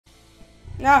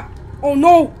Ah! Oh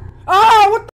no! Ah!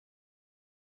 What the?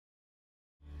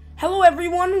 Hello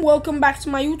everyone, welcome back to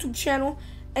my YouTube channel.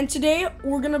 And today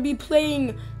we're gonna be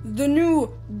playing the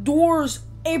new Doors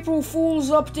April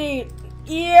Fools update.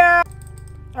 Yeah!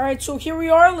 Alright, so here we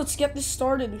are. Let's get this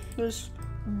started. There's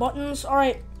buttons.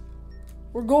 Alright.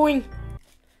 We're going.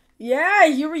 Yeah,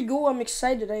 here we go. I'm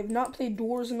excited. I have not played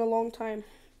Doors in a long time.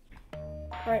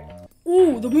 Alright.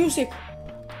 Ooh, the music.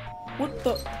 What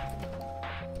the?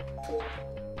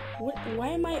 What? Why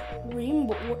am I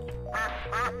rainbow?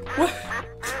 What?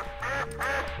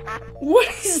 What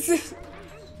is this?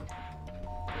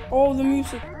 Oh, the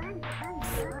music.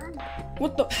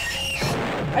 What the?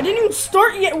 I didn't even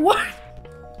start yet. What?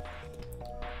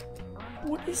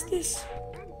 What is this?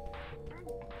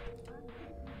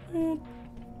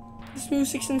 This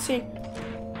music's insane.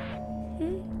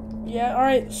 Yeah,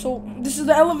 alright, so this is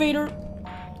the elevator.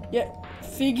 Yeah,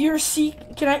 figure C.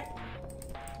 Can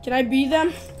I be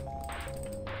them?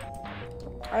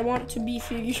 I want to be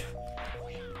figure.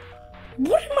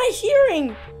 What am I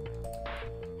hearing?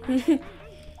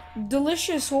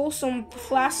 Delicious, wholesome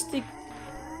plastic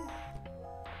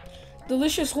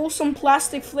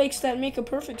flakes that make a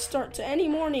perfect start to any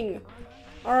morning.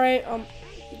 Alright,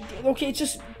 okay, it's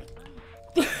just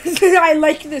I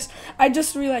like this. I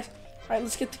just realized. Alright,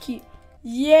 let's get the key.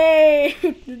 Yay!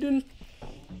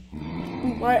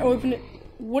 Alright, open it.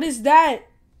 What is that?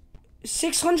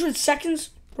 600 seconds?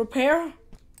 Repair?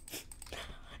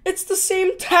 It's the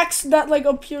same text that like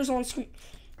appears on screen.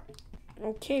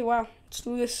 Okay, wow. Let's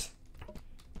do this.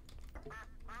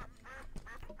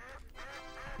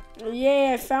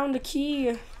 Yeah, I found the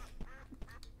key.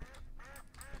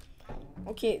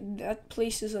 Okay, that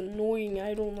place is annoying.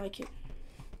 I don't like it.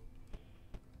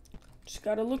 Just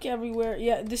gotta look everywhere.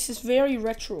 Yeah, this is very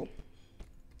retro.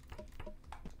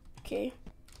 Okay.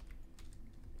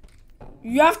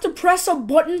 You have to press a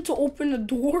button to open the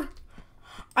door.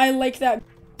 I like that.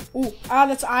 Oh,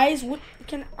 that's eyes. What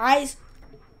kind of eyes?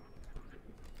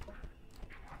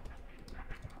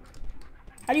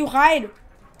 How do you hide?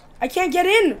 I can't get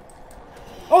in.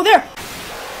 Oh, there.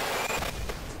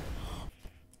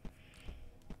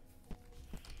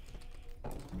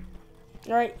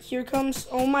 Alright, here comes.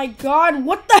 Oh my god,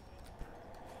 what the?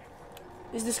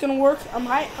 Is this gonna work?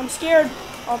 I'm scared.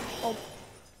 Oh.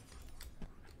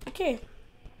 Okay.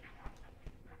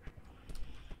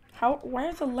 Why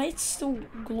are the lights still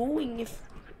glowing if...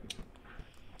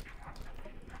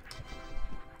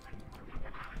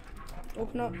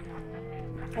 Open up.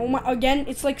 Oh my, again,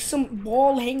 it's like some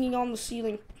ball hanging on the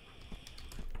ceiling.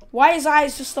 Why is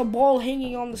eyes just a ball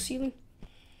hanging on the ceiling?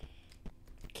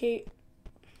 Okay.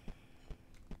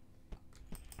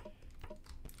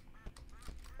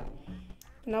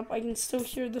 Nope, I can still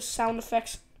hear the sound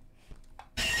effects.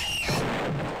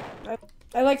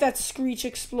 I like that screech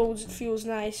explodes. It feels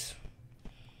nice.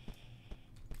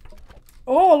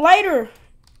 Oh, a lighter!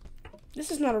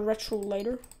 This is not a retro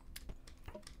lighter.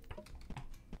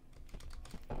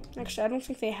 Actually, I don't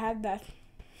think they had that.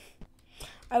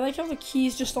 I like how the key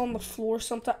is just on the floor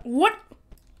sometimes. What?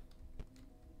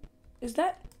 Is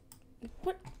that?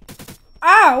 What?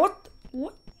 Ah,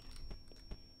 what?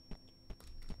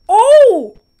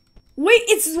 Oh! Wait,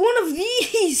 it's one of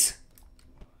these!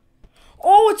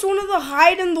 Oh, it's one of the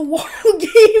hide in the wall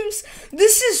games.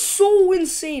 This is so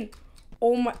insane.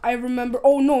 Oh my, I remember.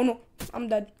 Oh no, I'm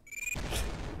dead.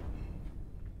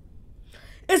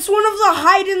 It's one of the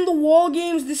hide in the wall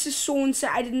games. This is so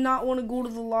insane. I did not want to go to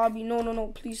the lobby.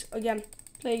 No, please, again.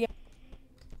 Play again.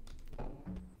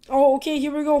 Oh, okay,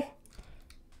 here we go.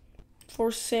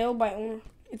 For sale by owner.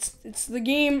 It's the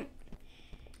game.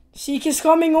 Seek is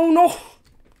coming. Oh no.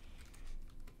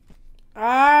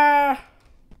 Ah.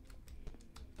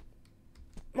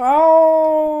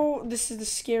 Oh, this is the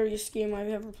scariest game I've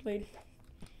ever played.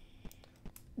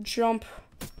 Jump.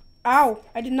 Ow,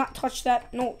 I did not touch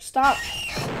that. No, stop.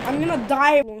 I'm gonna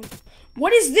die.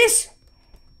 What is this?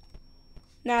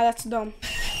 Nah, that's dumb.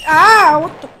 Ah,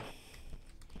 what the?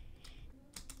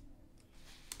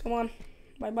 Come on.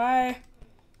 Bye-bye.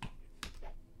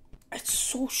 It's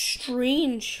so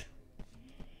strange.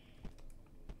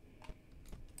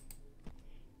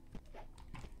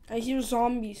 I hear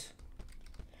zombies.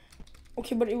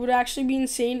 Okay, but it would actually be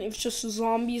insane if just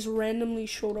zombies randomly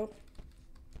showed up.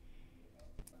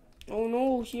 Oh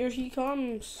no, here he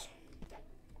comes.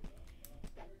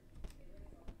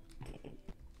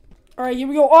 Alright, here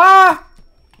we go. Ah!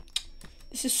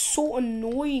 This is so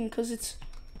annoying because it's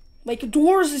like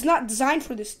Doors is not designed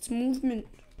for this. It's movement.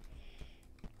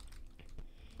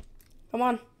 Come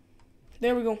on.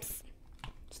 There we go.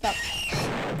 Stop.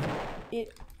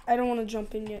 I don't want to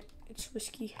jump in yet. It's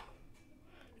risky.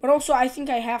 But also, I think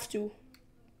I have to.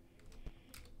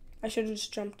 I should have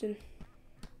just jumped in.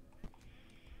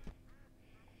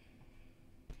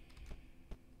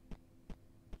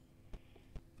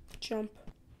 Jump.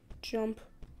 Jump.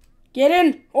 Get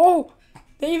in! Oh!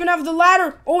 They even have the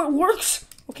ladder! Oh, it works!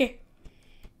 Okay.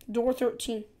 Door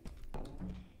 13.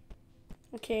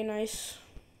 Okay, nice.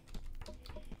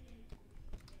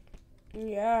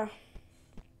 Yeah.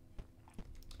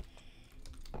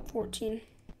 14.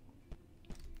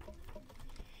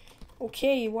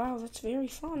 Okay, wow, that's very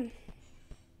fun.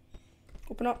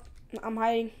 Open up. I'm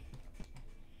hiding.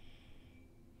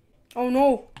 Oh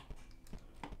no.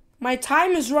 My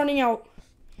time is running out.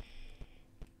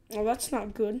 Oh, that's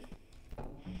not good.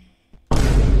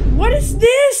 What is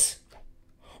this?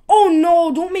 Oh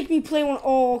no, don't make me play one.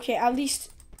 Oh, okay, at least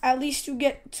you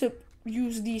get to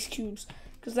use these cubes.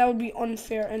 Because that would be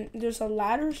unfair. And there's a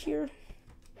ladder here.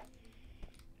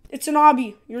 It's an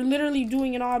obby. You're literally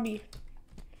doing an obby.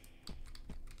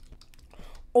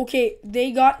 Okay,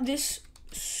 they got this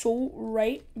so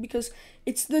right. Because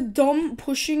it's the dumb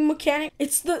pushing mechanic.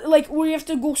 It's the, like, where you have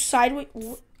to go sideways.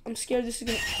 I'm scared this is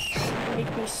going to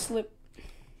make me slip.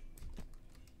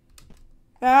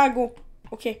 Ah, go.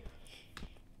 Okay.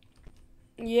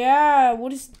 Yeah,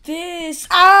 what is this?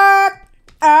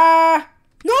 No,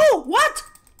 what?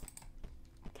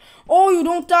 Oh, you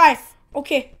don't die.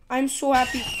 Okay, I'm so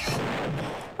happy.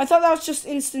 I thought that was just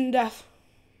instant death.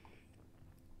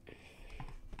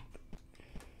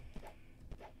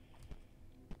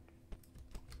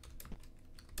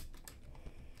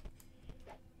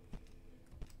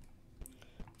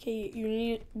 Okay, you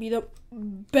need to be the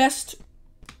best.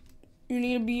 You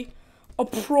need to be a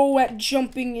pro at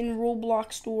jumping in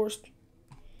Roblox doors.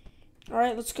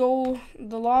 Alright, let's go.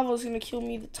 The lava is going to kill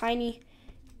me. The tiny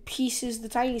pieces, the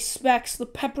tiny specks, the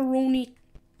pepperoni.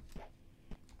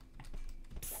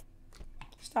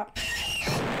 Stop.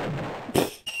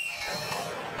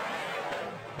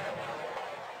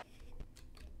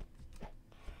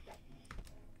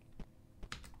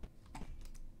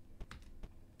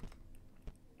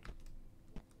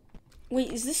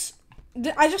 Wait, is this...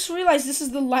 I just realized this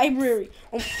is the library.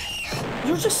 Oh,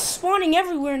 you're just spawning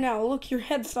everywhere now. Look, your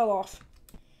head fell off.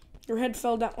 Your head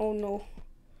fell down. Oh, no.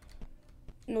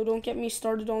 No, don't get me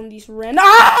started on these random...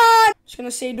 I was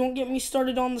gonna say, don't get me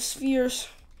started on the spheres.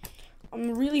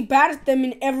 I'm really bad at them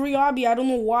in every obby. I don't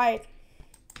know why.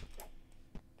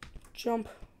 Jump.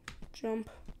 Jump.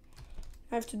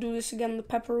 I have to do this again. The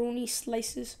pepperoni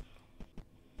slices.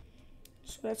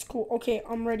 So that's cool. Okay,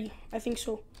 I'm ready. I think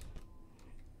so.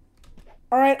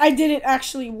 Alright, I did it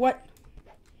actually. What?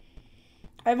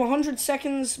 I have 100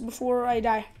 seconds before I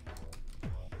die.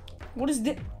 What is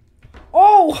this?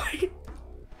 Oh!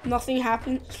 Nothing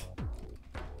happened.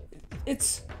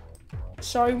 It's...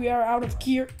 Sorry, we are out of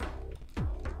gear.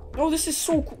 Oh, this is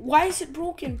so cool. Why is it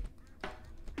broken?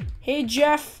 Hey,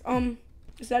 Jeff.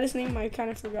 Is that his name? I kind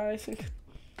of forgot, I think.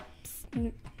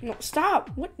 No, stop.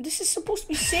 What? This is supposed to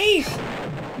be safe.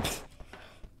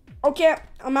 Okay,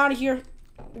 I'm out of here.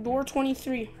 Door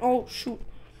 23. Oh, shoot.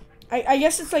 I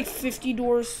guess it's like 50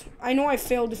 doors. I know I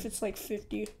failed if it's like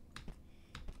 50.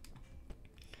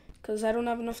 Because I don't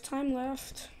have enough time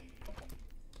left.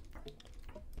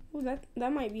 Oh,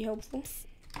 that might be helpful.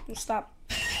 Oh, stop.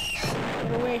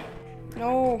 Get away.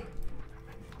 No.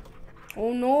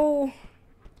 Oh, no.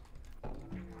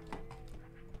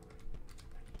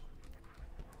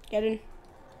 Get in.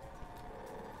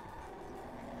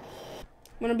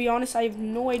 I'm gonna be honest, I have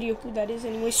no idea who that is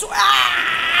anyway, so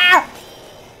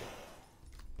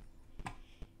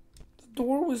The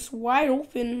door was wide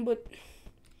open, but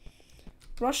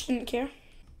Rush didn't care.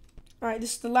 Alright,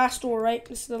 this is the last door, right?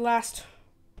 This is the last.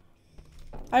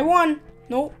 I won!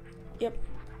 Nope. Yep.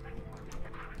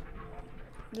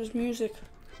 There's music.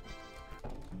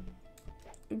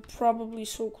 I'm probably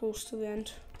so close to the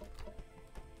end.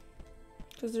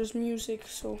 Because there's music,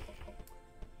 so...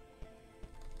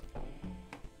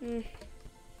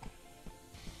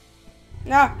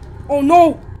 Ah! Oh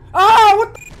no! Ah!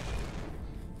 What the...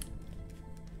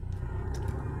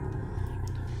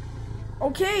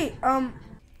 Okay,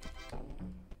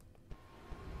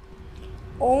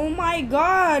 oh my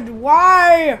god,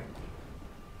 why?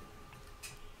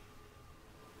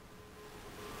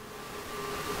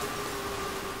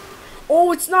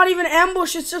 Oh, it's not even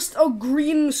ambush, it's just a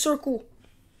green circle.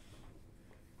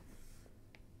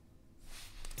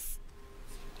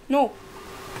 No.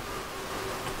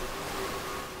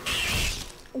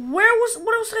 What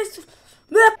else did I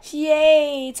do?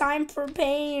 Yay, time for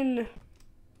pain.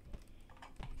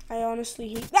 I honestly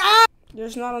hate... Ah!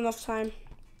 There's not enough time.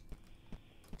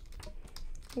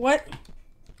 What?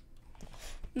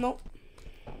 Nope.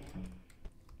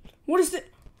 What is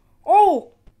it?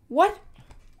 Oh, what?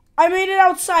 I made it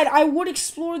outside. I would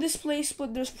explore this place,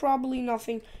 but there's probably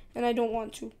nothing, and I don't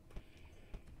want to.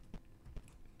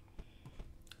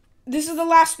 This is the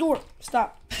last door.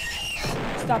 Stop.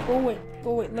 Stop. Go away.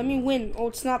 Go away. Let me win. Oh,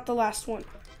 it's not the last one.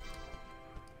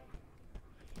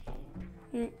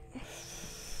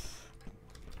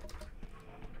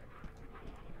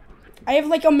 I have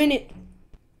like a minute.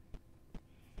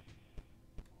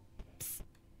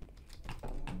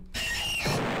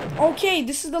 Okay,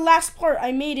 this is the last part.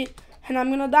 I made it, and I'm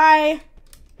gonna die.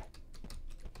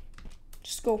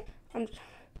 Just go. I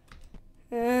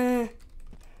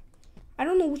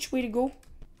don't know which way to go.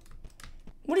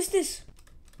 What is this?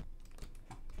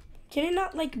 Can it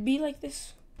not like be like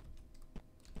this?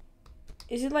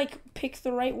 Is it like pick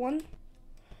the right one?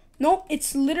 Nope,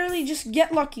 it's literally just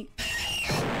get lucky.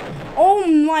 Oh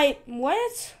my,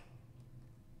 what?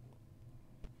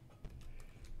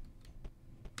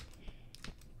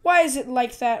 Why is it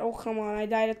like that? Oh, come on, I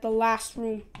died at the last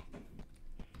room.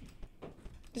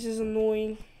 This is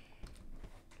annoying.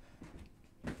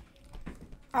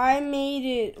 I made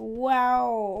it.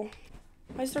 Wow.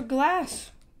 Why is there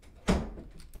glass?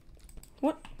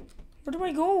 What? Where do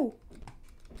I go?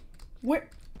 Where?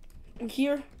 In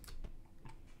here?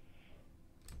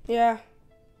 Yeah.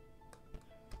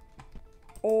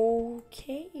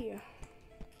 Okay.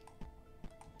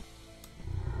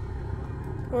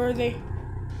 Where are they?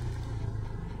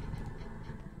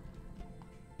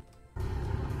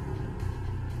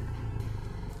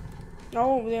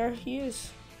 Oh, there he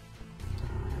is.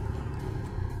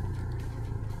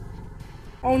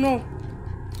 Oh no.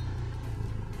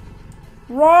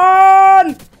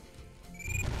 Run!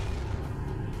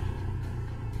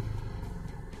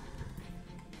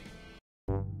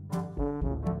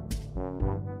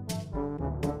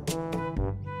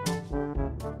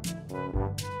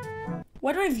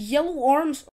 Why do I have yellow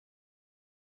arms?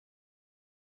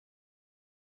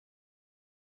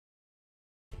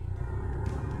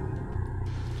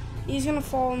 He's gonna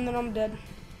fall and then I'm dead.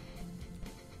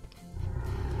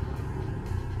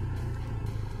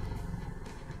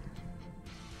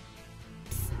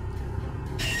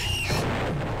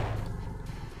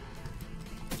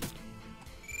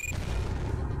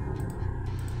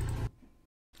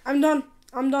 I'm done.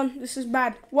 I'm done. This is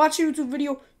bad. Watch a YouTube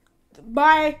video.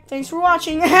 Bye. Thanks for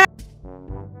watching.